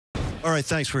All right,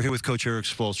 thanks. We're here with Coach Eric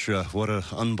Spoelstra. What an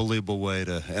unbelievable way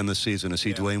to end the season, to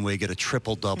see Dwyane Wade get a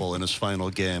triple-double in his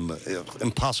final game.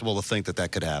 Impossible to think that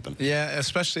that could happen. Yeah,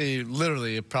 especially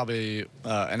literally probably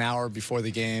an hour before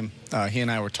the game. He and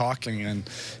I were talking, and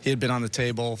he had been on the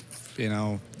table, you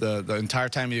know, the entire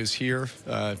time he was here.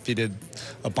 He did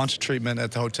a bunch of treatment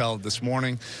at the hotel this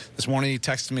morning. This morning he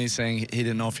texted me saying he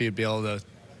didn't know if he'd be able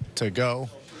to go.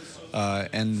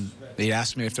 And he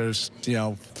asked me if there's, you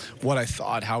know, what I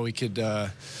thought, how we could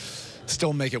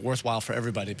still make it worthwhile for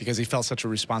everybody, because he felt such a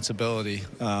responsibility.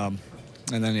 And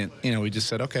then, you know, we just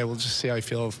said, okay, we'll just see how he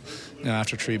feels, you know,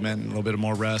 after treatment, and a little bit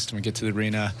more rest, and we get to the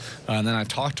arena. And then I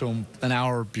talked to him an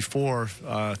hour before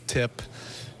tip,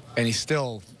 and he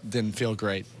still didn't feel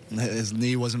great. His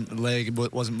leg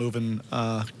wasn't moving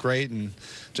great, and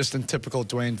just in typical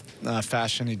Dwyane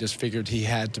fashion, he just figured he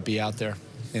had to be out there.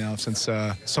 You know, since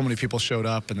so many people showed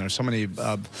up, and there's so many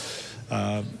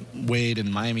Wade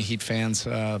and Miami Heat fans,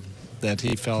 that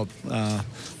he felt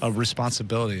a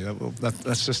responsibility.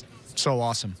 That's just so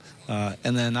awesome.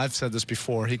 And then I've said this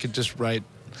before, he could just write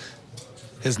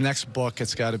his next book.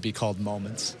 It's got to be called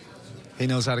Moments. He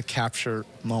knows how to capture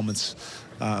moments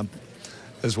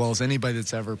as well as anybody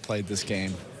that's ever played this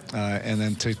game. And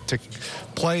then to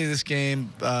play this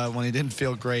game when he didn't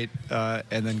feel great,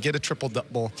 and then get a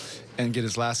triple-double and get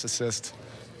his last assist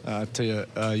to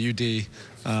UD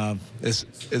is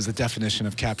the definition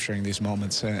of capturing these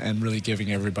moments and really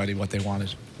giving everybody what they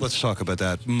wanted. Let's talk about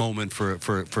that moment for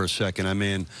a second. I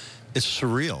mean, it's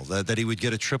surreal that he would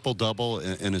get a triple-double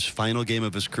in his final game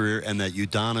of his career, and that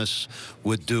Udonis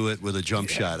would do it with a jump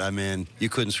shot. I mean, you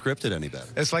couldn't script it any better.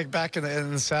 It's like back in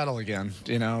the saddle again,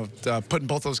 you know, putting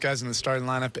both those guys in the starting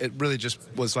lineup. It really just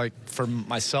was like, for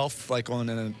myself, like going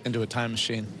into a time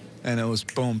machine. And it was,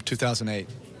 boom, 2008.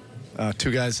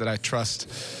 Two guys that I trust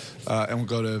and will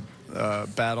go to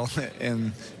battle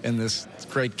in this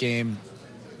great game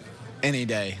any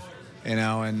day. You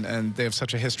know, and they have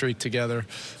such a history together.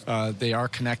 They are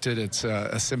connected. It's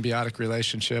a symbiotic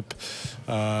relationship.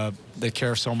 They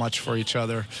care so much for each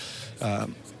other. You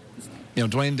know,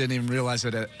 Dwyane didn't even realize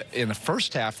that in the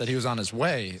first half that he was on his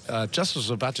way. Justice was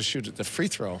about to shoot the free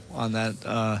throw on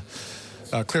that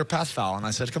clear path foul, and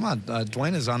I said, come on,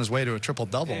 Dwyane is on his way to a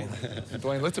triple-double. And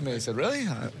Dwyane looked at me and said, really?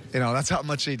 You know, that's how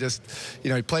much he just,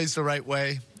 you know, he plays the right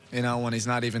way, you know, when he's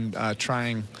not even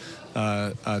trying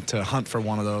to hunt for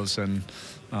one of those. And,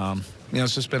 you know,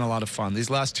 it's just been a lot of fun. These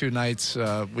last two nights,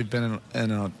 we've been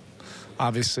in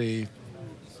obviously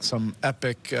some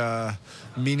epic,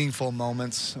 meaningful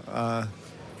moments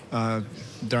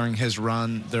during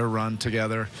their run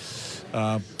together.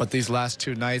 But these last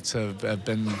two nights have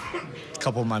been a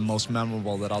couple of my most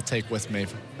memorable that I'll take with me,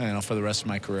 you know, for the rest of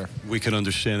my career. We can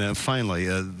understand that. Finally,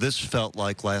 this felt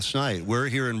like last night. We're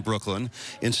here in Brooklyn.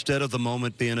 Instead of the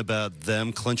moment being about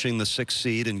them clinching the 6th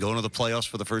seed and going to the playoffs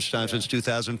for the first time since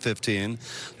 2015,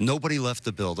 nobody left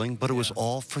the building, but it was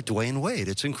all for Dwyane Wade.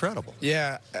 It's incredible.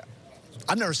 Yeah,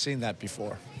 I've never seen that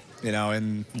before, you know,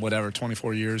 in whatever,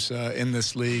 24 years in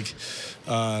this league.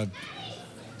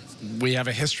 We have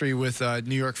a history with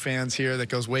New York fans here that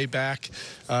goes way back,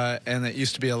 and it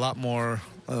used to be a lot more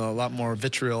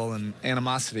vitriol and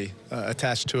animosity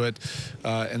attached to it.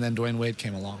 And then Dwyane Wade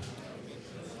came along,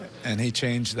 and he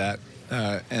changed that.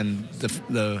 And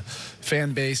the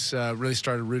fan base really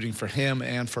started rooting for him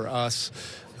and for us.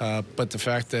 But the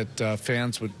fact that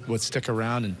fans would stick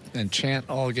around and chant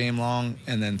all game long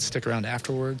and then stick around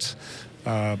afterwards,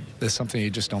 is something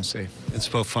you just don't see. And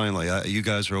Spo, finally, you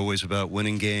guys are always about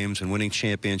winning games and winning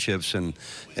championships and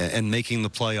making the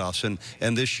playoffs.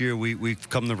 And this year we've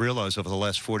come to realize over the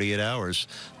last 48 hours,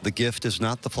 the gift is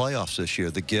not the playoffs this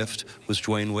year. The gift was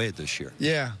Dwyane Wade this year.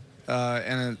 Yeah,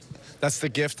 and that's the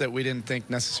gift that we didn't think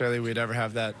necessarily we'd ever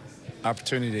have that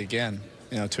opportunity again,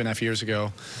 you know, 2.5 years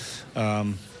ago.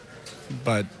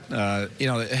 But, you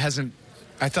know, it hasn't,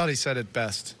 I thought he said it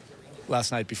best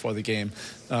last night before the game.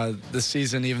 This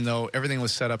season, even though everything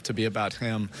was set up to be about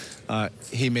him,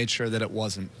 he made sure that it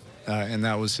wasn't. And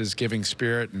that was his giving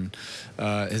spirit and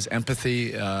his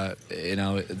empathy, you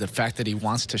know, the fact that he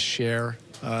wants to share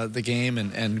the game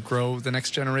and grow the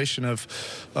next generation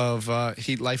of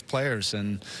Heat Life players.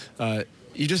 And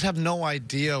you just have no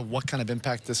idea what kind of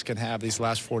impact this can have these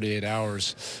last 48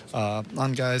 hours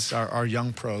on guys, our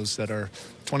young pros that are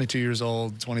 22 years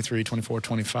old, 23, 24,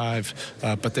 25,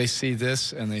 but they see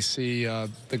this and they see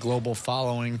the global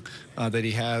following that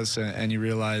he has, and you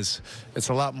realize it's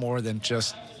a lot more than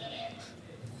just,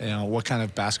 you know, what kind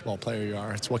of basketball player you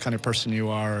are. It's what kind of person you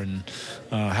are and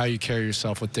how you carry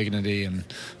yourself with dignity, and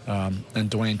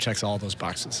Dwyane checks all those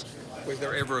boxes. Was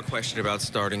there ever a question about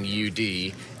starting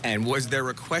UD? And was there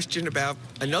a question about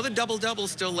another double-double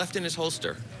still left in his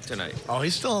holster tonight? Oh, he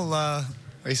still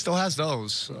has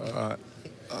those,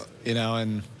 you know,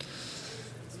 and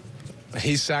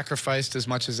he's sacrificed as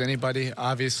much as anybody,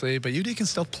 obviously, but UD can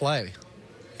still play.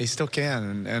 He still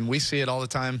can, and we see it all the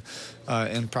time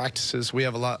in practices. We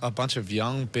have a bunch of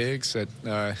young bigs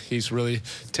that he's really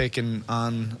taken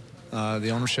on the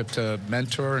ownership to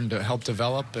mentor and to help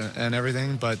develop and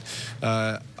everything. But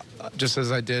just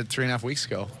as I did 3.5 weeks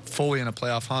ago, fully in a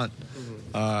playoff hunt,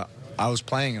 I was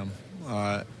playing him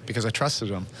because I trusted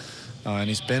him. And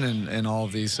he's been in all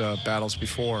of these battles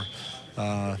before.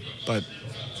 But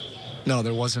no,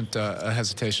 there wasn't a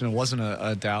hesitation. It wasn't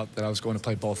a doubt that I was going to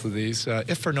play both of these.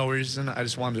 If for no reason, I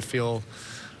just wanted to feel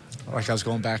like I was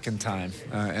going back in time.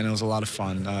 And it was a lot of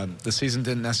fun. The season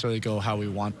didn't necessarily go how we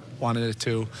wanted it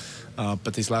to,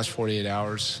 but these last 48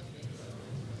 hours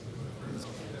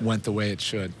went the way it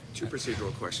should. Two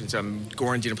procedural questions.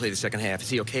 Goran didn't play the second half. Is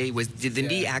he okay? Did the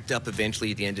knee act up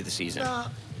eventually at the end of the season?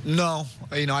 No.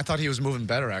 You know, I thought he was moving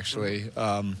better, actually.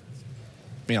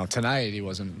 You know, tonight he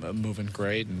wasn't moving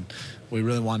great, and we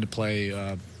really wanted to play,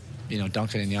 you know,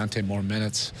 Duncan and Dwyane more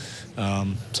minutes.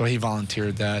 So he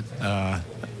volunteered that.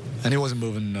 And he wasn't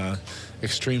moving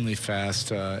extremely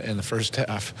fast in the first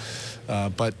half.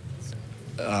 But,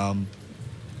 you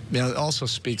know, it also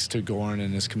speaks to Goran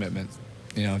and his commitment,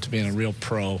 you know, to being a real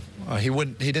pro. He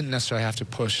didn't necessarily have to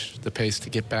push the pace to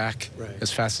get back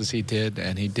as fast as he did,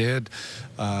 and he did.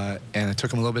 And it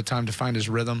took him a little bit of time to find his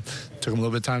rhythm. It took him a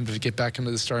little bit of time to get back into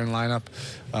the starting lineup.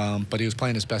 But he was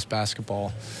playing his best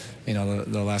basketball, you know,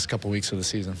 the last couple of weeks of the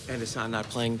season. And Hassan not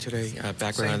playing today?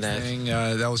 Background on that? Thing,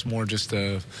 that was more just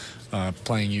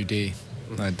playing UD.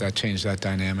 That changed that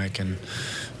dynamic. And,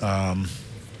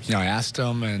 you know, I asked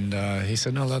him, and he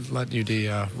said, no, let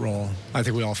UD roll. I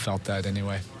think we all felt that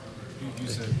anyway. You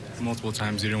said multiple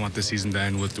times you didn't want the season to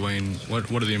end with Dwyane.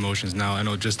 What are the emotions now? I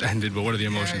know it just ended, but what are the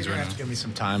emotions right now? Give me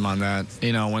some time on that.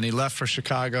 You know, when he left for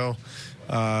Chicago,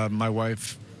 my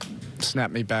wife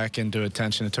snapped me back into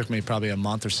attention. It took me probably a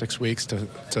month or 6 weeks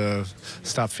to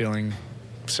stop feeling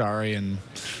sorry and,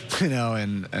 you know,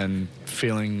 and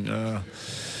feeling,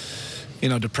 you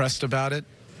know, depressed about it.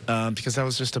 Because that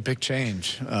was just a big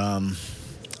change.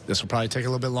 This will probably take a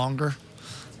little bit longer,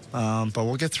 but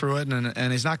we'll get through it.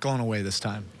 And he's not going away this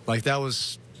time. Like that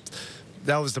was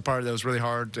the part that was really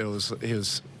hard. He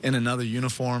was in another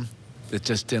uniform. It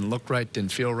just didn't look right,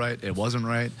 didn't feel right. It wasn't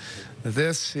right.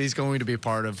 He's going to be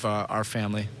part of our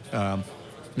family,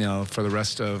 you know, for the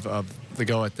rest of the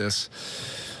go at this.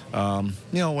 You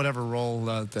know, whatever role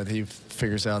that he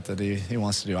figures out that he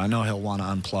wants to do. I know he'll want to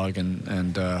unplug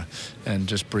and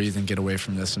just breathe and get away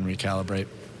from this and recalibrate.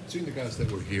 Seeing the guys that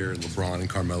were here, LeBron and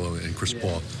Carmelo and Chris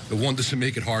Paul, the one doesn't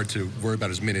make it hard to worry about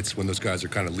his minutes when those guys are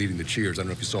kind of leading the cheers. I don't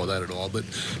know if you saw that at all, but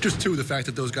just too, the fact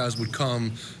that those guys would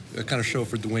come, kind of show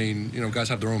for Dwyane, you know, guys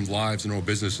have their own lives and their own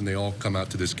business, and they all come out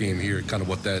to this game here, kind of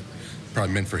what that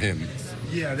probably meant for him.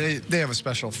 Yeah, they have a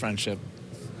special friendship.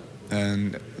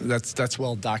 And that's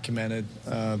well documented.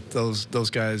 Those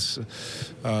guys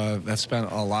have spent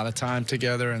a lot of time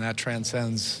together, and that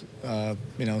transcends,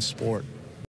 you know, sport.